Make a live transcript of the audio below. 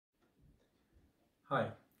Hi,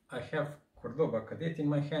 I have Cordoba Cadete in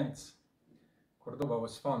my hands. Cordoba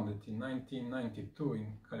was founded in 1992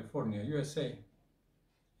 in California, USA.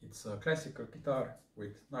 It's a classical guitar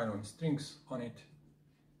with nylon strings on it.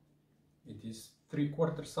 It is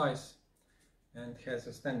 3/4 size and has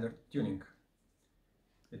a standard tuning.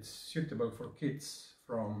 It's suitable for kids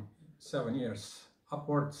from 7 years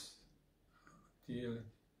upwards till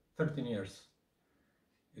 13 years.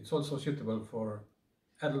 It's also suitable for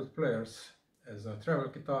adult players as a travel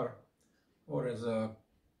guitar or as a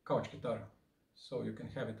couch guitar, so you can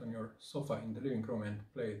have it on your sofa in the living room and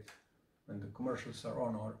play it when the commercials are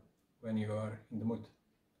on or when you are in the mood.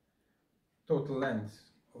 Total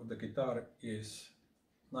length of the guitar is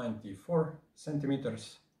 94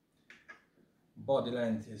 centimeters. Body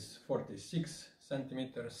length is 46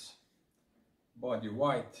 centimeters. Body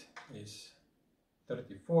height is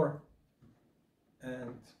 34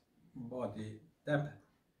 and body depth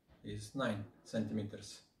is 9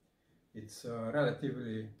 centimeters. It's a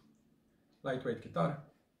relatively lightweight guitar,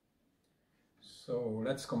 so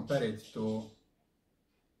let's compare it to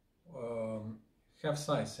half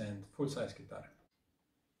size and full size guitar.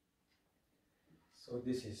 So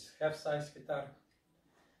this is half size guitar,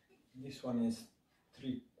 this one is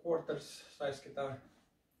 3/4 size guitar,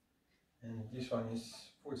 and this one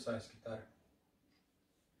is full size guitar.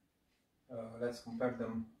 Let's compare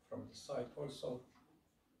them from the side also.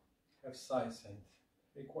 Half size and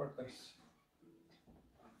 3/4,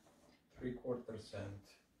 3/4 and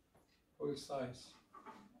full size,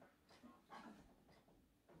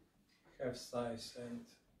 half size and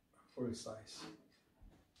full size.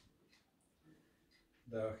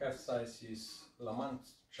 The half size is La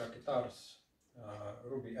Mancha Guitars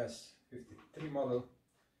Ruby S53 model.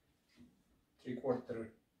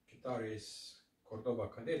 3/4 guitar is Cordoba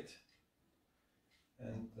Cadete,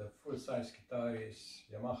 and the full size guitar is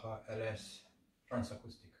Yamaha LS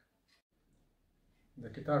Transacoustic. The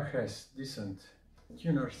guitar has decent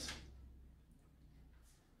tuners.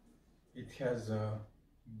 It has a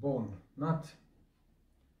bone nut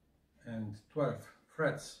and 12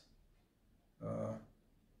 frets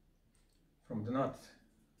from the nut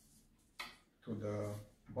to the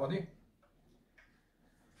body.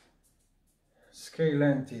 Scale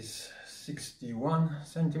length is 61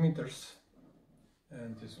 centimeters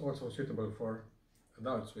and is also suitable for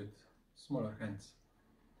adults with smaller hands.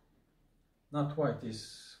 Nut height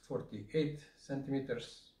is 48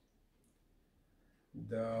 centimeters.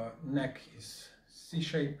 The neck is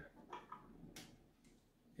C-shape.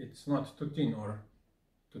 It's not too thin or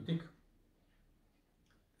too thick.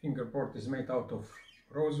 Fingerboard is made out of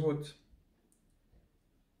rosewood.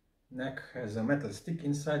 Neck has a metal stick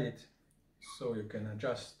inside it, so you can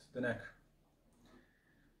adjust the neck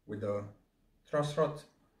with a truss rod.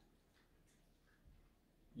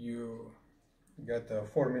 You get a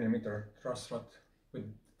 4mm truss rod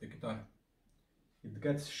with the guitar. It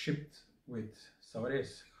gets shipped with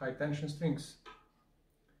Savarese high tension strings.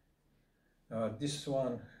 This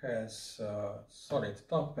one has a solid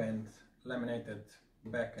top and laminated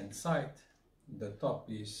back and side. The top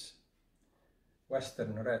is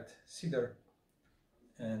Western red cedar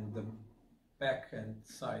and the back and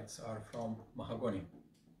sides are from mahogany.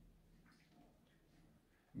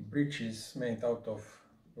 Bridge is made out of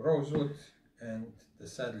rosewood and the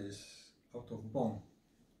saddle is out of bone.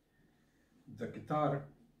 The guitar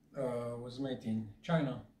was made in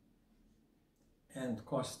China and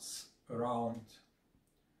costs around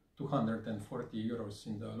 240 euros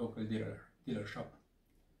in the local dealer shop.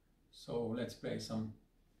 So let's play some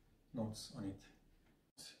notes on it.